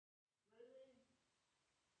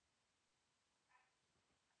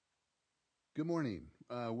Good morning.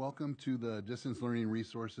 Welcome to the Distance Learning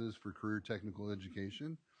Resources for Career Technical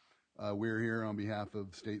Education. We're here on behalf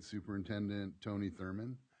of State Superintendent Tony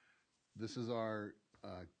Thurman. This is our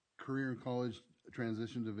Career and College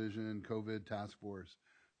Transition Division COVID Task Force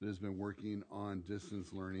that has been working on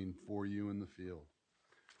distance learning for you in the field.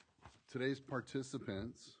 Today's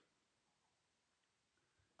participants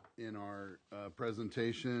in our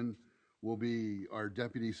presentation will be our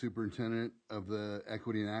Deputy Superintendent of the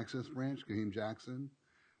Equity and Access Branch, Kahim Jackson,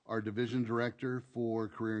 our Division Director for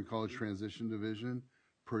Career and College Transition Division,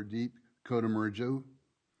 Pradeep Kodamurju,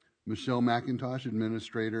 Michelle McIntosh,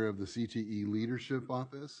 Administrator of the CTE Leadership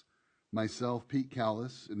Office, myself, Pete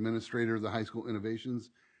Callis, Administrator of the High School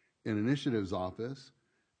Innovations and Initiatives Office,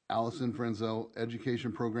 Allison Frenzel,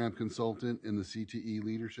 Education Program Consultant in the CTE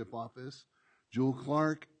Leadership Office, Jewel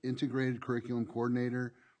Clark, Integrated Curriculum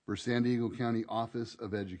Coordinator for San Diego County Office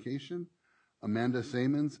of Education, Amanda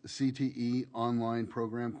Sammons, CTE Online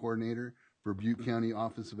Program Coordinator for Butte County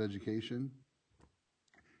Office of Education,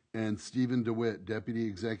 and Stephen DeWitt, Deputy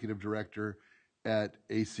Executive Director at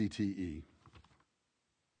ACTE.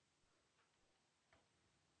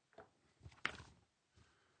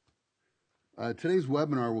 Today's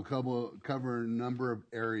webinar will cover a number of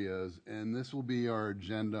areas, and this will be our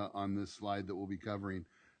agenda on this slide that we'll be covering.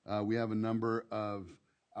 We have a number of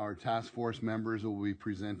our task force members who will be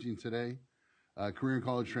presenting today. Career and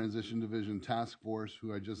College Transition Division Task Force,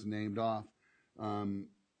 who I just named off,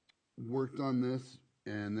 worked on this,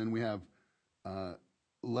 and then we have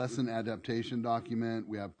lesson adaptation document.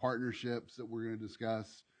 We have partnerships that we're going to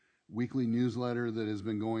discuss, weekly newsletter that has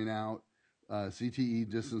been going out, CTE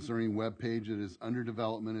Distance Learning webpage that is under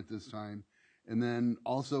development at this time, and then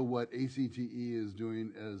also what ACTE is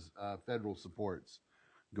doing as federal supports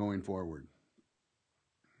going forward.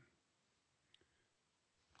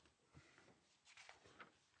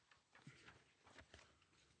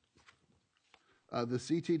 The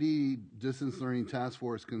CTE Distance Learning Task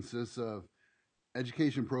Force consists of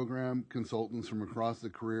education program consultants from across the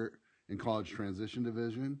Career and College Transition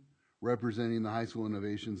Division, representing the High School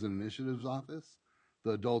Innovations and Initiatives Office,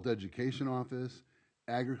 the Adult Education Office,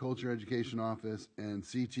 Agriculture Education Office, and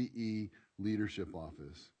CTE Leadership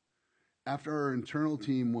Office. After our internal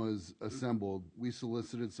team was assembled, we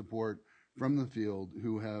solicited support from the field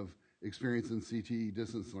who have experience in CTE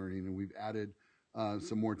distance learning, and we've added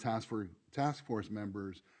some more task force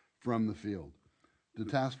members from the field. The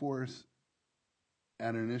task force,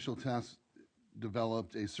 at an initial test,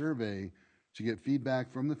 developed a survey to get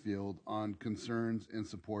feedback from the field on concerns and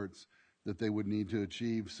supports that they would need to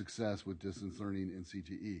achieve success with distance learning in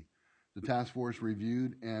CTE. The task force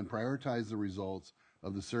reviewed and prioritized the results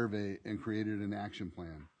of the survey and created an action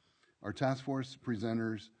plan. Our task force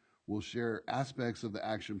presenters will share aspects of the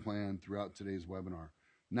action plan throughout today's webinar.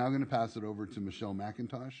 Now I'm going to pass it over to Michelle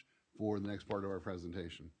McIntosh for the next part of our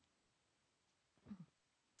presentation.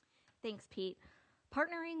 Thanks, Pete.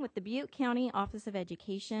 Partnering with the Butte County Office of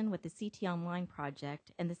Education with the CT Online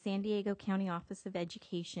project and the San Diego County Office of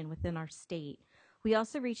Education within our state, we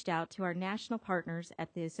also reached out to our national partners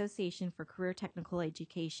at the Association for Career Technical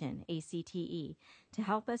Education, ACTE, to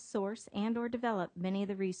help us source and/or develop many of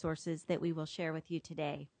the resources that we will share with you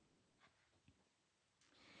today.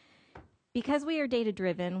 Because we are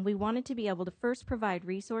data-driven, we wanted to be able to first provide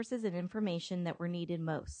resources and information that were needed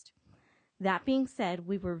most. That being said,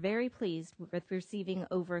 we were very pleased with receiving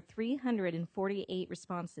over 348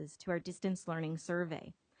 responses to our distance learning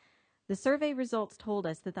survey. The survey results told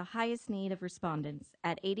us that the highest need of respondents,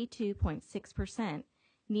 at 82.6%,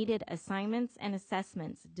 needed assignments and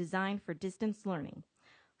assessments designed for distance learning,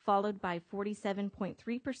 followed by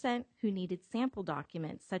 47.3% who needed sample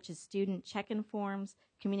documents such as student check-in forms,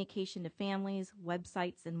 communication to families,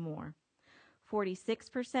 websites, and more.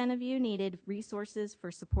 46% of you needed resources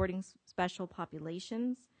for supporting special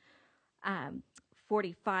populations.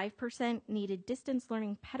 45% needed distance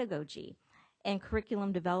learning pedagogy and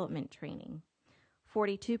curriculum development training.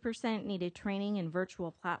 42% needed training in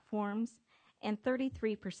virtual platforms, and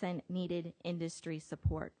 33% needed industry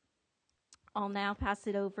support. I'll now pass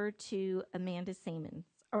it over to Amanda Sammons,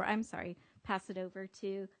 pass it over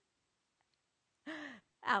to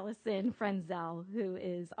Allison Frenzel, who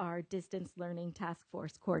is our Distance Learning Task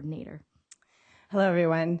Force Coordinator. Hello,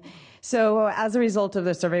 everyone. So as a result of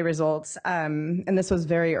the survey results, and this was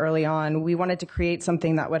very early on, we wanted to create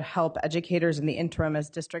something that would help educators in the interim as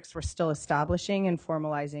districts were still establishing and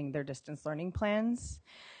formalizing their distance learning plans.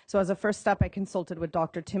 So as a first step, I consulted with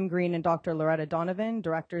Dr. Tim Green and Dr. Loretta Donovan,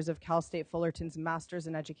 directors of Cal State Fullerton's Masters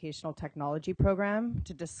in Educational Technology program,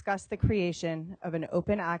 to discuss the creation of an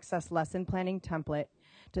open access lesson planning template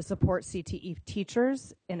to support CTE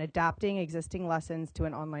teachers in adapting existing lessons to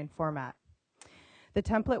an online format. The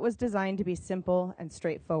template was designed to be simple and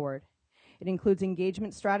straightforward. It includes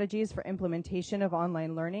engagement strategies for implementation of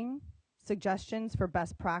online learning, suggestions for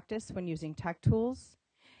best practice when using tech tools,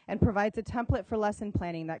 and provides a template for lesson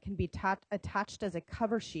planning that can be attached as a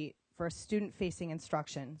cover sheet for student-facing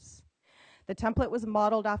instructions. The template was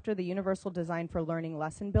modeled after the Universal Design for Learning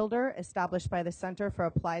Lesson Builder established by the Center for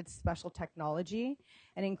Applied Special Technology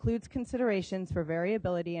and includes considerations for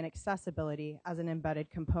variability and accessibility as an embedded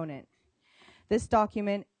component. This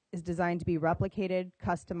document is designed to be replicated,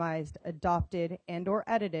 customized, adopted, and/or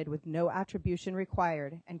edited with no attribution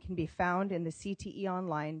required and can be found in the CTE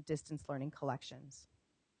Online Distance Learning collections.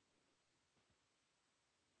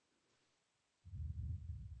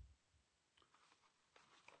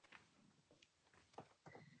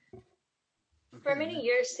 For many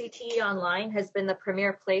years, CTE Online has been the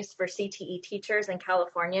premier place for CTE teachers in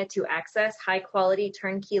California to access high-quality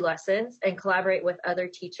turnkey lessons and collaborate with other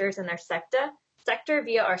teachers in their sector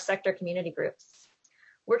via our sector community groups.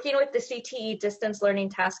 Working with the CTE Distance Learning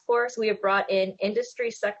Task Force, we have brought in industry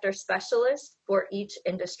sector specialists for each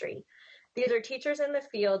industry. These are teachers in the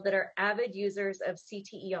field that are avid users of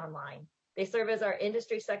CTE Online. They serve as our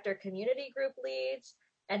industry sector community group leads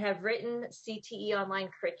and have written CTE Online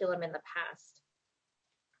curriculum in the past.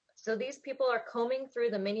 So these people are combing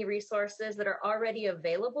through the many resources that are already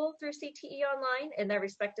available through CTE Online in their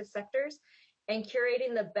respective sectors and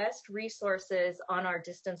curating the best resources on our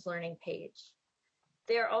distance learning page.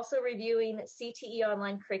 They are also reviewing CTE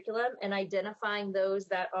Online curriculum and identifying those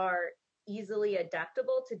that are easily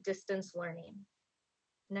adaptable to distance learning.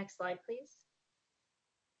 Next slide, please.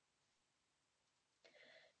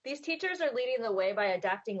 These teachers are leading the way by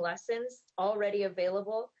adapting lessons already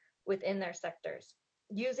available within their sectors,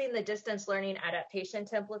 using the distance learning adaptation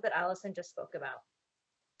template that Allison just spoke about.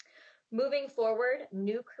 Moving forward,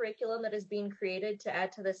 new curriculum that is being created to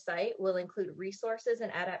add to the site will include resources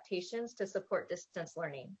and adaptations to support distance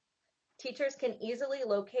learning. Teachers can easily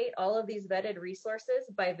locate all of these vetted resources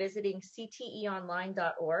by visiting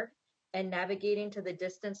cteonline.org and navigating to the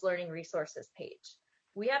distance learning resources page.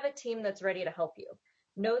 We have a team that's ready to help you.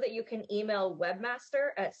 Know that you can email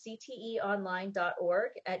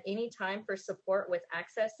webmaster@cteonline.org at any time for support with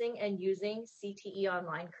accessing and using CTE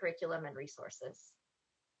Online curriculum and resources.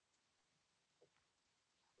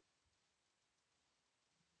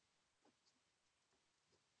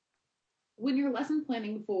 When you're lesson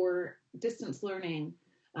planning for distance learning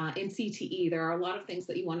in CTE, there are a lot of things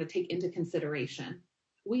that you want to take into consideration.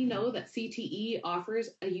 We know that CTE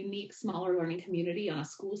offers a unique, smaller learning community on a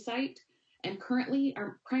school site. And currently,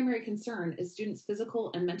 our primary concern is students' physical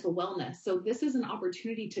and mental wellness. So this is an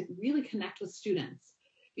opportunity to really connect with students.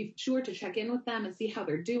 Be sure to check in with them and see how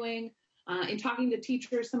they're doing. In talking to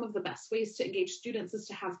teachers, some of the best ways to engage students is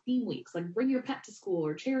to have theme weeks, like bring your pet to school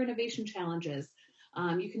or chair innovation challenges.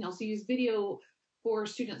 You can also use video for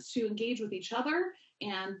students to engage with each other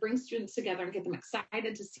and bring students together and get them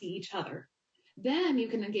excited to see each other. Then you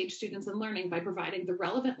can engage students in learning by providing the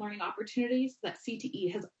relevant learning opportunities that CTE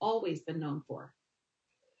has always been known for.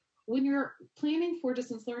 When you're planning for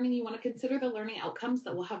distance learning, you want to consider the learning outcomes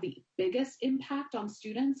that will have the biggest impact on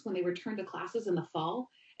students when they return to classes in the fall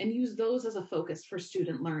and use those as a focus for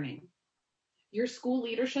student learning. Your school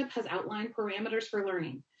leadership has outlined parameters for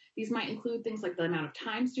learning. These might include things like the amount of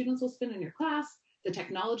time students will spend in your class, the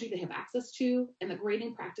technology they have access to, and the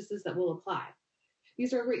grading practices that will apply.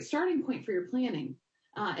 These are a great starting point for your planning.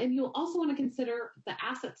 And you'll also want to consider the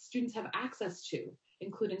assets students have access to,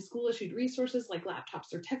 including school-issued resources like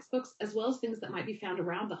laptops or textbooks, as well as things that might be found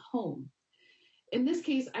around the home. In this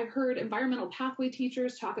case, I've heard environmental pathway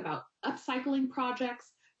teachers talk about upcycling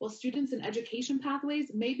projects, while students in education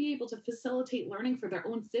pathways may be able to facilitate learning for their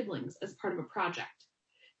own siblings as part of a project.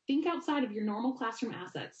 Think outside of your normal classroom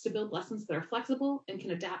assets to build lessons that are flexible and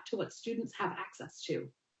can adapt to what students have access to.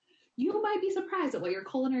 You might be surprised at what your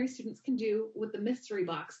culinary students can do with the mystery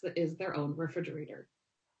box that is their own refrigerator.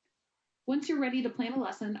 Once you're ready to plan a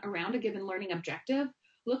lesson around a given learning objective,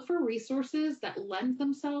 look for resources that lend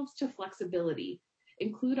themselves to flexibility,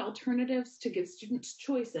 include alternatives to give students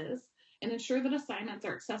choices, and ensure that assignments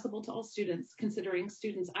are accessible to all students, considering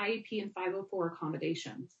students' IEP and 504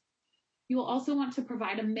 accommodations. You will also want to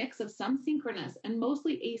provide a mix of some synchronous and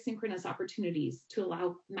mostly asynchronous opportunities to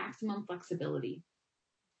allow maximum flexibility.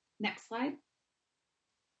 Next slide.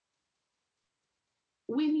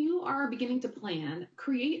 When you are beginning to plan,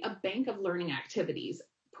 create a bank of learning activities.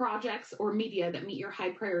 projects, or media that meet your high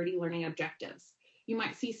priority learning objectives. You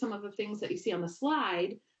might see some of the things that you see on the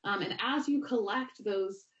slide, and as you collect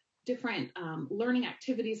those different learning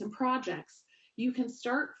activities and projects, you can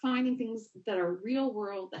start finding things that are real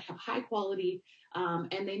world, that have high quality,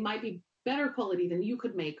 and they might be better quality than you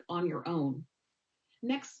could make on your own.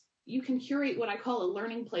 Next, you can curate what I call a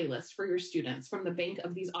learning playlist for your students from the bank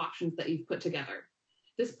of these options that you've put together.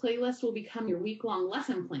 This playlist will become your week-long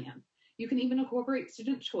lesson plan. You can even incorporate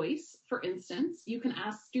student choice. For instance, you can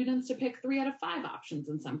ask students to pick 3 out of 5 options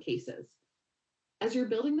in some cases. As you're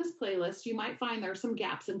building this playlist, you might find there are some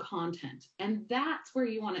gaps in content, and that's where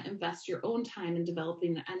you want to invest your own time in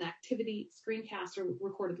developing an activity, screencast, or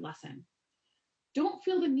recorded lesson. Don't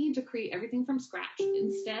feel the need to create everything from scratch.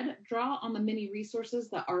 Instead, draw on the many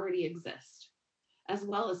resources that already exist, as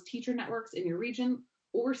well as teacher networks in your region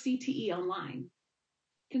or CTE Online.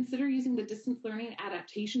 Consider using the distance learning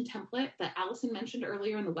adaptation template that Allison mentioned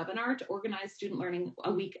earlier in the webinar to organize student learning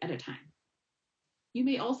a week at a time. You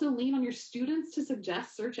may also lean on your students to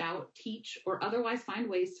suggest, search out, teach, or otherwise find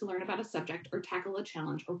ways to learn about a subject or tackle a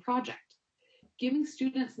challenge or project. Giving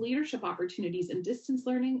students leadership opportunities in distance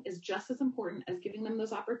learning is just as important as giving them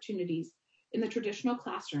those opportunities in the traditional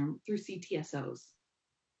classroom through CTSOs.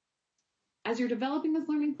 As you're developing this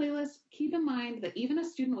learning playlist, keep in mind that even a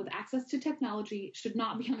student with access to technology should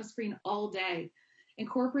not be on a screen all day.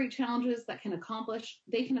 Incorporate challenges that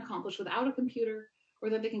they can accomplish without a computer, or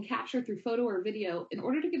that they can capture through photo or video in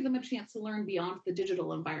order to give them a chance to learn beyond the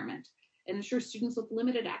digital environment, and ensure students with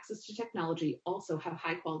limited access to technology also have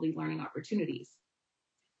high quality learning opportunities.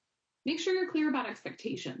 Make sure you're clear about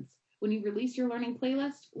expectations. When you release your learning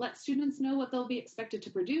playlist, let students know what they'll be expected to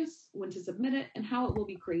produce, when to submit it, and how it will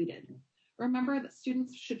be created. Remember that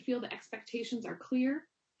students should feel the expectations are clear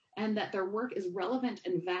and that their work is relevant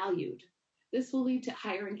and valued. This will lead to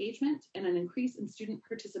higher engagement and an increase in student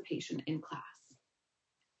participation in class.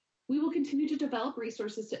 We will continue to develop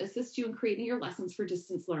resources to assist you in creating your lessons for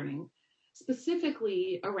distance learning,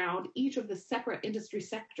 specifically around each of the separate industry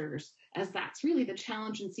sectors, as that's really the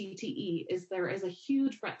challenge in CTE, is there is a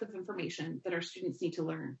huge breadth of information that our students need to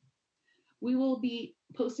learn. We will be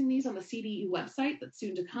posting these on the CDE website that's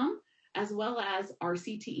soon to come, as well as our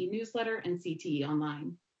CTE newsletter and CTE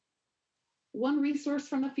Online. One resource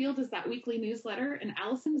from the field is that weekly newsletter, and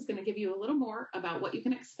Allison is going to give you a little more about what you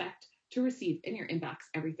can expect to receive in your inbox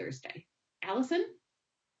every Thursday. Allison?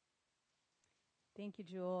 Thank you,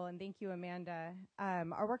 Jewel, and thank you, Amanda.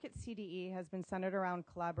 Our work at CDE has been centered around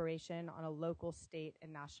collaboration on a local, state,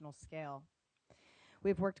 and national scale.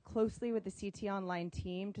 We've worked closely with the CT Online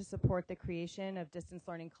team to support the creation of distance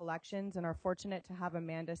learning collections and are fortunate to have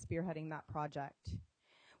Amanda spearheading that project.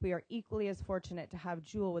 We are equally as fortunate to have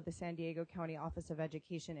Jewel with the San Diego County Office of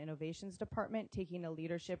Education Innovations Department taking a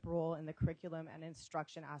leadership role in the curriculum and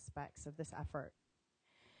instruction aspects of this effort.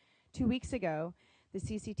 2 weeks ago, the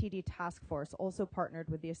CCTD Task Force also partnered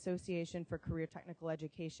with the Association for Career Technical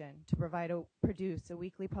Education to produce a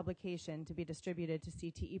weekly publication to be distributed to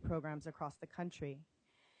CTE programs across the country.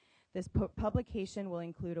 This publication will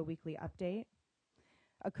include a weekly update,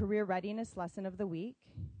 a career readiness lesson of the week,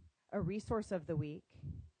 a resource of the week,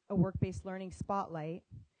 a work-based learning spotlight,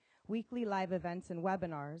 weekly live events and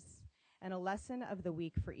webinars, and a lesson of the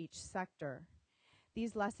week for each sector.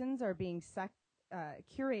 These lessons are being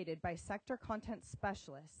curated by sector content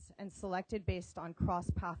specialists and selected based on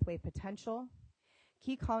cross-pathway potential,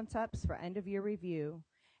 key concepts for end-of-year review,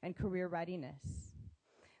 and career readiness.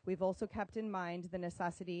 We've also kept in mind the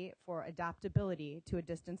necessity for adaptability to a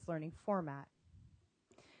distance learning format.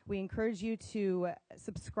 We encourage you to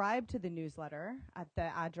subscribe to the newsletter at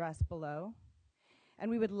the address below. And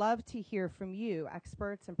we would love to hear from you,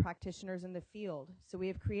 experts and practitioners in the field. So we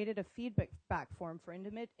have created a feedback form for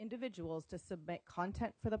individuals to submit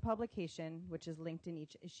content for the publication, which is linked in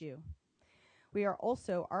each issue. We are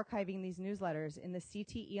also archiving these newsletters in the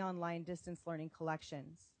CTE Online distance learning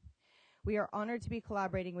collections. We are honored to be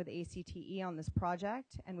collaborating with ACTE on this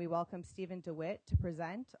project, and we welcome Stephen DeWitt to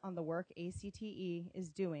present on the work ACTE is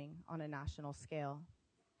doing on a national scale.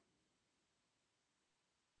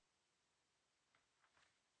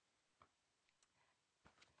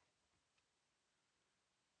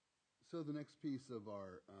 So the next piece of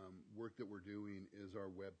our work that we're doing is our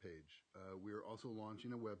webpage. We're also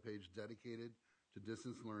launching a webpage dedicated to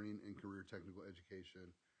distance learning and career technical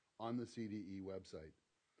education on the CDE website.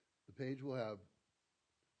 The page will have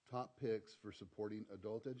top picks for supporting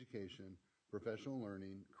adult education, professional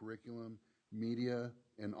learning, curriculum, media,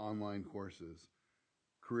 and online courses,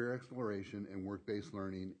 career exploration and work-based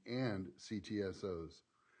learning, and CTSOs.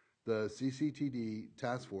 The CCTD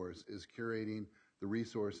Task Force is curating the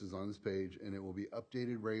resources on this page, and it will be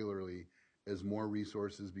updated regularly as more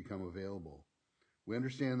resources become available. We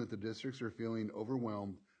understand that the districts are feeling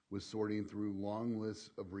overwhelmed with sorting through long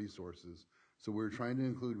lists of resources, so we're trying to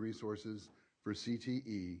include resources for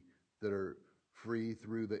CTE that are free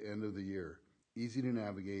through the end of the year, easy to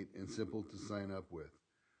navigate, and simple to sign up with.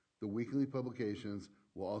 The weekly publications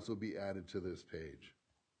will also be added to this page.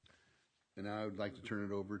 And now I would like to turn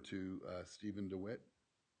it over to Stephen DeWitt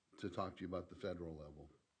to talk to you about the federal level.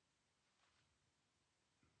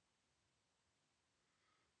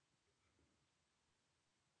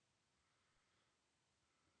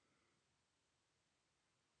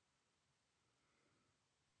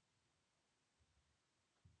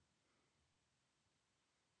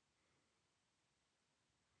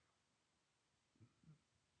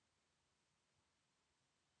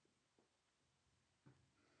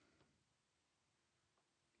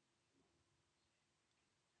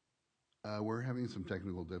 We're having some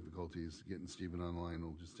technical difficulties getting Stephen online.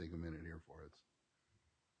 It'll just take a minute here for us.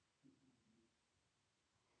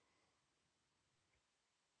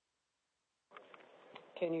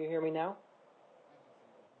 Can you hear me now?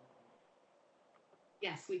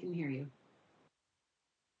 Yes, we can hear you.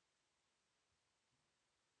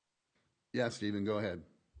 Yeah, Stephen, go ahead.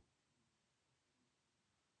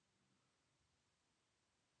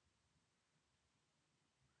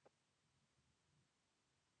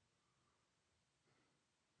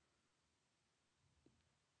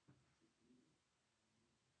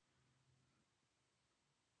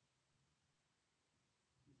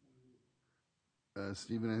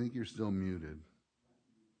 Stephen, I think you're still muted.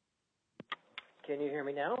 Can you hear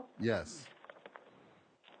me now? Yes.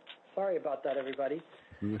 Sorry about that, everybody.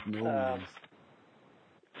 No worries.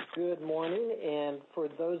 Good morning, and for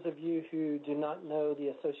those of you who do not know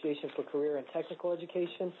the Association for Career and Technical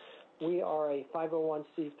Education, we are a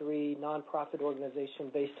 501c3 nonprofit organization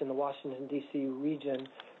based in the Washington, D.C. region,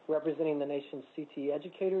 representing the nation's CTE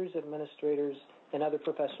educators, administrators, and other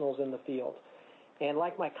professionals in the field. And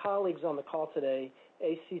like my colleagues on the call today,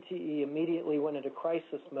 ACTE immediately went into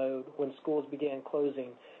crisis mode when schools began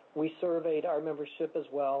closing. We surveyed our membership as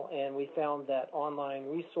well, and we found that online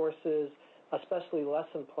resources, especially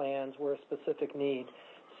lesson plans, were a specific need.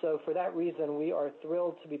 So for that reason, we are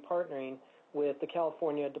thrilled to be partnering with the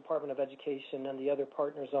California Department of Education and the other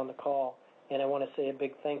partners on the call, and I want to say a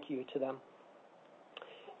big thank you to them.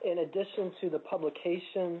 In addition to the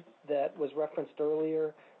publication that was referenced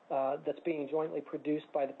earlier, that's being jointly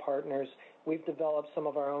produced by the partners, we've developed some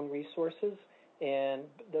of our own resources, and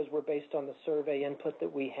those were based on the survey input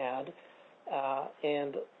that we had.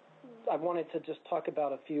 And I wanted to just talk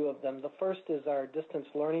about a few of them. The first is our distance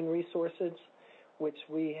learning resources, which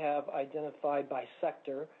we have identified by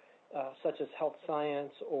sector, such as health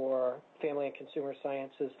science or family and consumer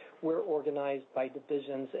sciences. We're organized by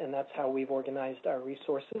divisions, and that's how we've organized our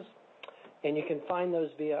resources. And you can find those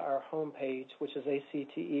via our homepage, which is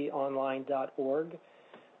acteonline.org.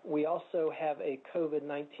 We also have a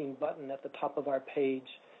COVID-19 button at the top of our page,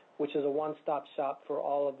 which is a one-stop shop for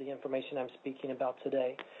all of the information I'm speaking about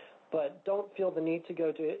today. But don't feel the need to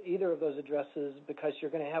go to either of those addresses because you're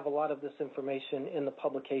going to have a lot of this information in the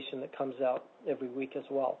publication that comes out every week as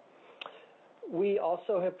well. We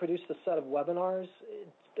also have produced a set of webinars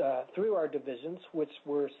through our divisions, which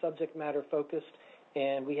were subject matter focused,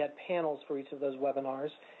 and we had panels for each of those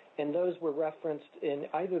webinars, and those were referenced in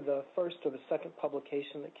either the first or the second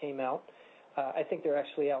publication that came out. I think they're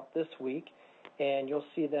actually out this week, and you'll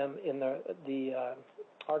see them in the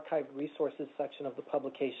archived resources section of the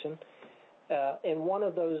publication. And one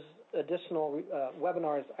of those additional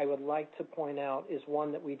webinars I would like to point out is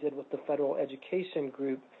one that we did with the Federal Education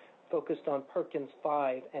Group focused on Perkins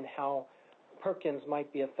 5 and how Perkins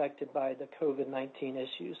might be affected by the COVID-19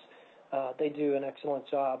 issues. They do an excellent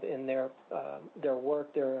job in their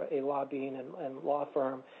work. They're a lobbying and law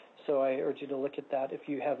firm, so I urge you to look at that if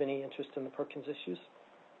you have any interest in the Perkins issues.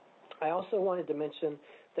 I also wanted to mention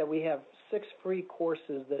that we have 6 free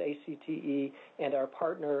courses that ACTE and our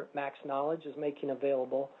partner Max Knowledge is making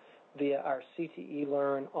available via our CTE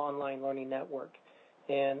Learn online learning network.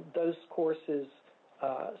 And those courses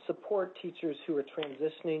support teachers who are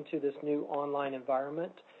transitioning to this new online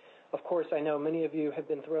environment. Of course, I know many of you have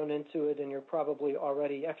been thrown into it and you're probably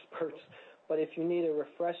already experts, but if you need a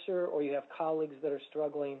refresher or you have colleagues that are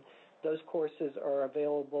struggling, those courses are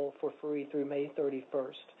available for free through May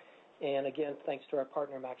 31st. And again, thanks to our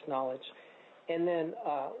partner, Max Knowledge. And then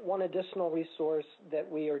one additional resource that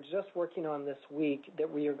we are just working on this week that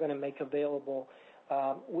we are going to make available.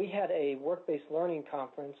 We had a work-based learning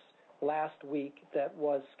conference last week that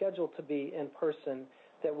was scheduled to be in person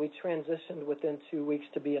that we transitioned within 2 weeks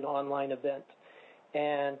to be an online event.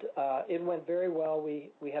 And it went very well.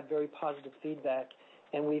 We had very positive feedback,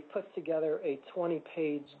 and we put together a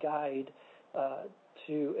 20-page guide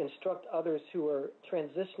to instruct others who are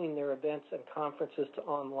transitioning their events and conferences to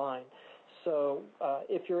online. So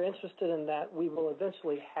if you're interested in that, we will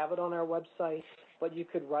eventually have it on our website, but you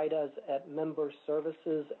could write us at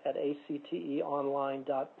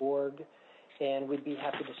memberservices@acteonline.org, and we'd be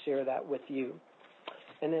happy to share that with you.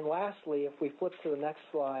 And then lastly, if we flip to the next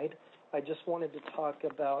slide, I just wanted to talk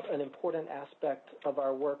about an important aspect of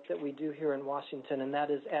our work that we do here in Washington, and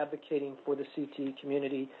that is advocating for the CTE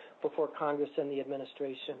community before Congress and the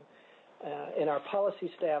administration. And our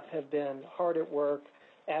policy staff have been hard at work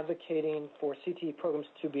advocating for CTE programs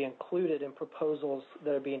to be included in proposals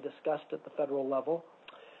that are being discussed at the federal level.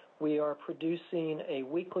 We are producing a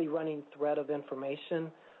weekly running thread of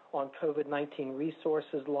information on COVID-19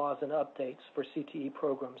 resources, laws, and updates for CTE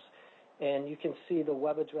programs. And you can see the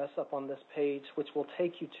web address up on this page, which will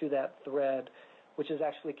take you to that thread, which is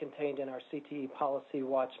actually contained in our CTE Policy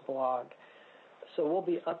Watch blog. So we'll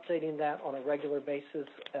be updating that on a regular basis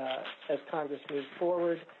as Congress moves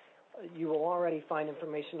forward. You will already find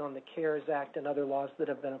information on the CARES Act and other laws that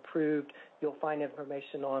have been approved. You'll find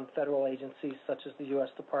information on federal agencies such as the U.S.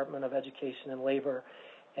 Department of Education and Labor.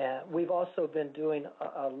 We've also been doing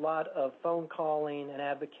a lot of phone calling and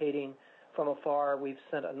advocating from afar. We've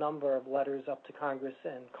sent a number of letters up to Congress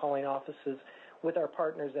and calling offices with our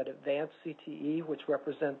partners at Advance CTE, which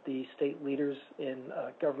represent the state leaders in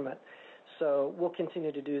government. So we'll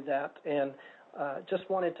continue to do that. And just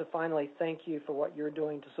wanted to finally thank you for what you're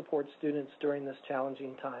doing to support students during this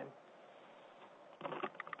challenging time.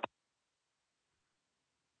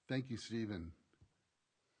 Thank you, Stephen.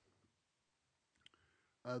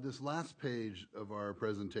 This last page of our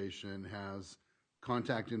presentation has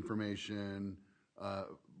contact information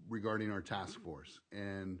regarding our task force.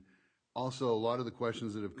 And also a lot of the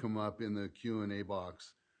questions that have come up in the Q&A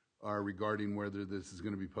box are regarding whether this is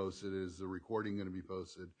going to be posted. Is the recording going to be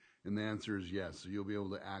posted? And the answer is yes. So you'll be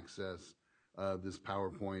able to access this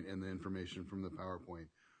PowerPoint and the information from the PowerPoint.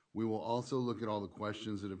 We will also look at all the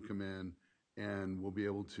questions that have come in, and we'll be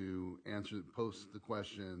able to post the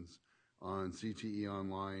questions on CTE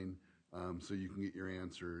Online so you can get your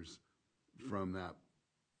answers from that.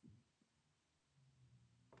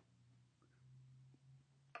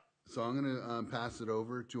 So I'm going to pass it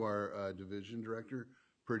over to our division director,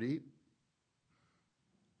 Pradeep.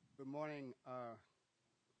 Good morning.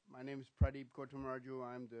 My name is Pradeep Kotamaraju.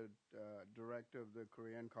 I'm the director of the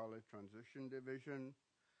Korean College Transition Division.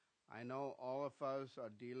 I know all of us are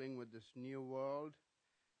dealing with this new world,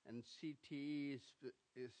 and CTE is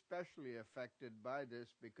especially affected by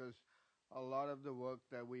this because a lot of the work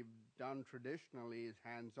that we've done traditionally is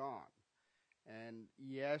hands-on. And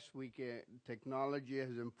yes, technology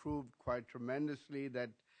has improved quite tremendously, that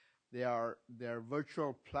there are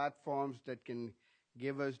virtual platforms that can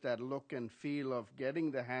give us that look and feel of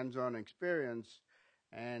getting the hands-on experience.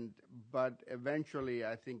 But eventually,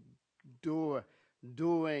 I think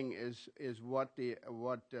doing is what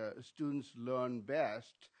students learn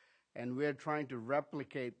best. And we're trying to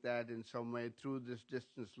replicate that in some way through this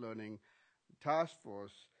distance learning task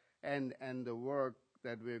force and the work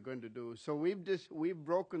that we're going to do. So we've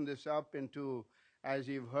broken this up into, as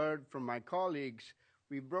you've heard from my colleagues,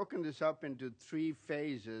 we've broken this up into 3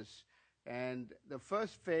 phases. And the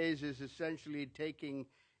first phase is essentially taking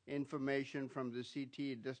information from the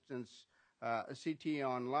CTE CTE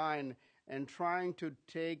Online and trying to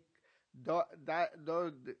take the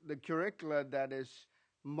curricula that is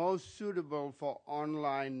most suitable for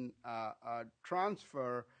online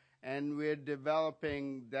transfer, and we're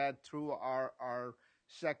developing that through our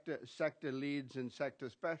sector leads and sector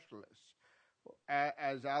specialists.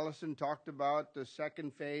 As Allison talked about, the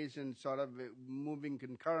second phase and sort of moving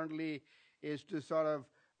concurrently is to sort of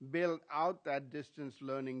build out that distance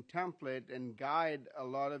learning template and guide a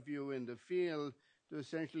lot of you in the field to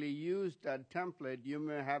essentially use that template. You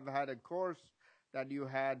may have had a course that you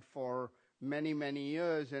had for many, many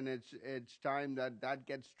years, and it's time that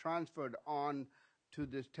gets transferred on to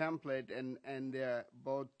this template, and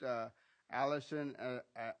both Allison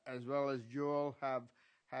as well as Joel have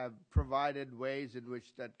provided ways in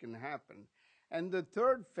which that can happen. And the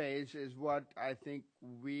third phase is what I think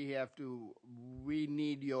we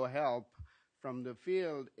need your help from the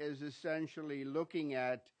field, is essentially looking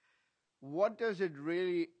at what does it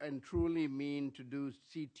really and truly mean to do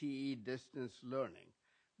CTE distance learning?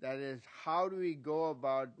 That is, how do we go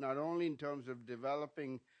about not only in terms of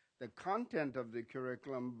developing the content of the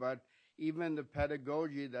curriculum, but even the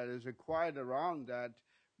pedagogy that is required around that?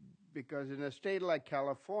 Because in a state like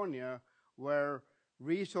California, where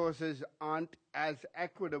resources aren't as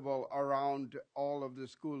equitable around all of the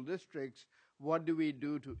school districts, what do we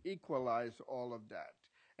do to equalize all of that?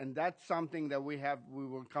 And that's something that we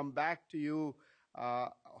will come back to you,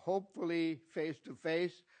 hopefully face to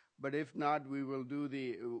face, but if not, we will do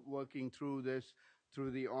the working through this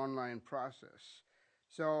through the online process.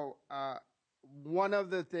 So one of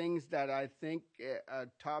the things that I think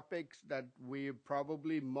topics that we're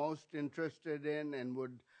probably most interested in and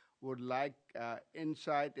would like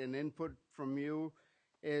insight and input from you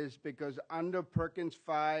is because under Perkins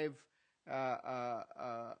 5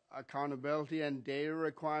 accountability and data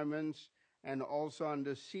requirements, and also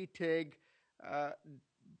under CTIG,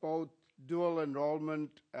 both dual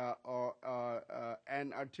enrollment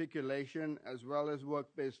and articulation, as well as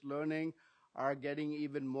work-based learning, are getting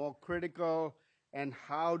even more critical. And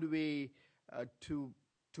how do we to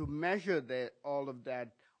measure all of that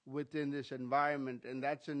within this environment? And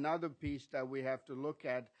that's another piece that we have to look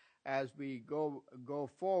at as we go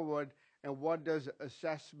forward. And what does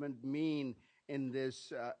assessment mean in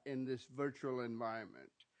this virtual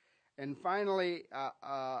environment? And finally,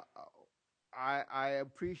 I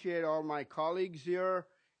appreciate all my colleagues here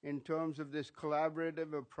in terms of this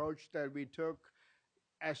collaborative approach that we took.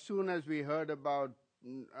 As soon as we heard about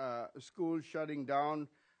schools shutting down,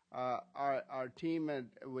 our team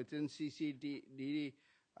within CCDD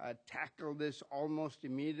tackled this almost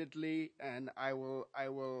immediately. And I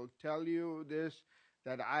will tell you this,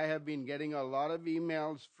 that I have been getting a lot of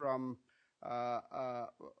emails from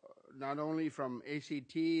not only from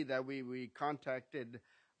ACT that we contacted,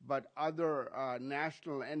 but other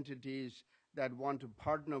national entities that want to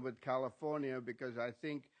partner with California, because I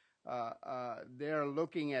think they're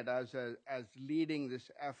looking at us as leading this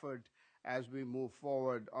effort as we move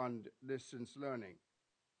forward on distance learning.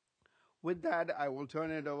 With that, I will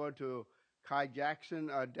turn it over to Kai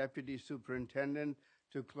Jackson, our Deputy Superintendent,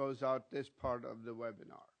 to close out this part of the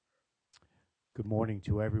webinar. Good morning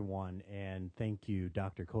to everyone, and thank you,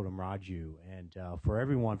 Dr. Kodamraju, and for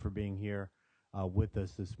everyone for being here with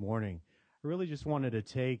us this morning. I really just wanted to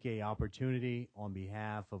take an opportunity on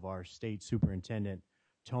behalf of our State Superintendent,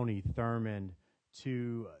 Tony Thurmond,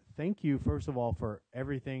 to thank you, first of all, for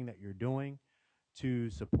everything that you're doing to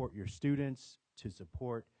support your students, to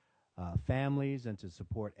support families, and to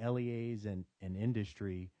support LEAs and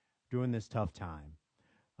industry during this tough time.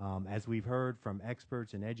 As we've heard from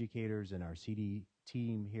experts and educators in our CDE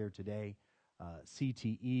team here today,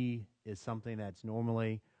 CTE is something that's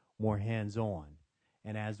normally more hands-on.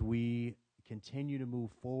 And as we continue to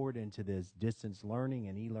move forward into this distance learning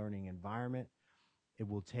and e-learning environment, it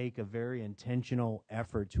will take a very intentional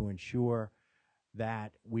effort to ensure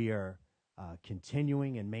that we are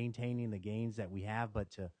continuing and maintaining the gains that we have, but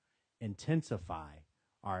to intensify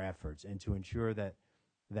our efforts and to ensure that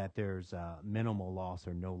there's minimal loss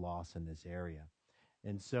or no loss in this area.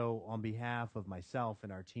 And so on behalf of myself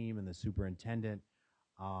and our team and the superintendent,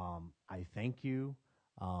 I thank you.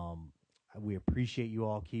 We appreciate you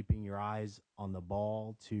all keeping your eyes on the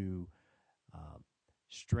ball to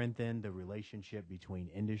strengthen the relationship between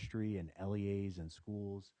industry and LEAs and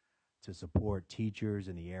schools, to support teachers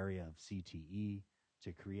in the area of CTE,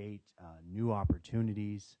 to create new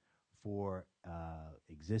opportunities for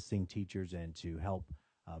existing teachers, and to help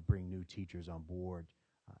bring new teachers on board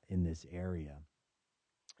in this area.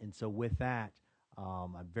 And so with that,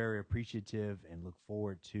 I'm very appreciative and look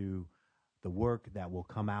forward to the work that will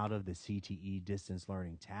come out of the CTE Distance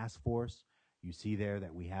Learning Task Force. You see there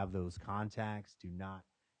that we have those contacts. Do not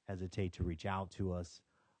hesitate to reach out to us.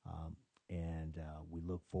 And we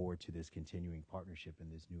look forward to this continuing partnership in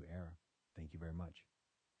this new era. Thank you very much.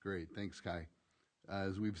 Great. Thanks, Kai.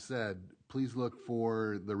 As we've said, please look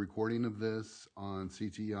for the recording of this on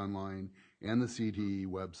CTE Online and the CTE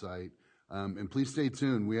website. And please stay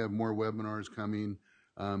tuned. We have more webinars coming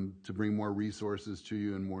to bring more resources to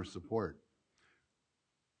you and more support.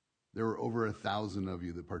 There were over 1,000 of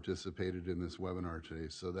you that participated in this webinar today,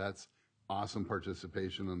 so that's awesome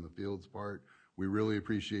participation on the field's part. We really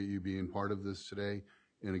appreciate you being part of this today.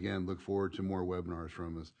 And again, look forward to more webinars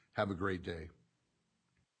from us. Have a great day.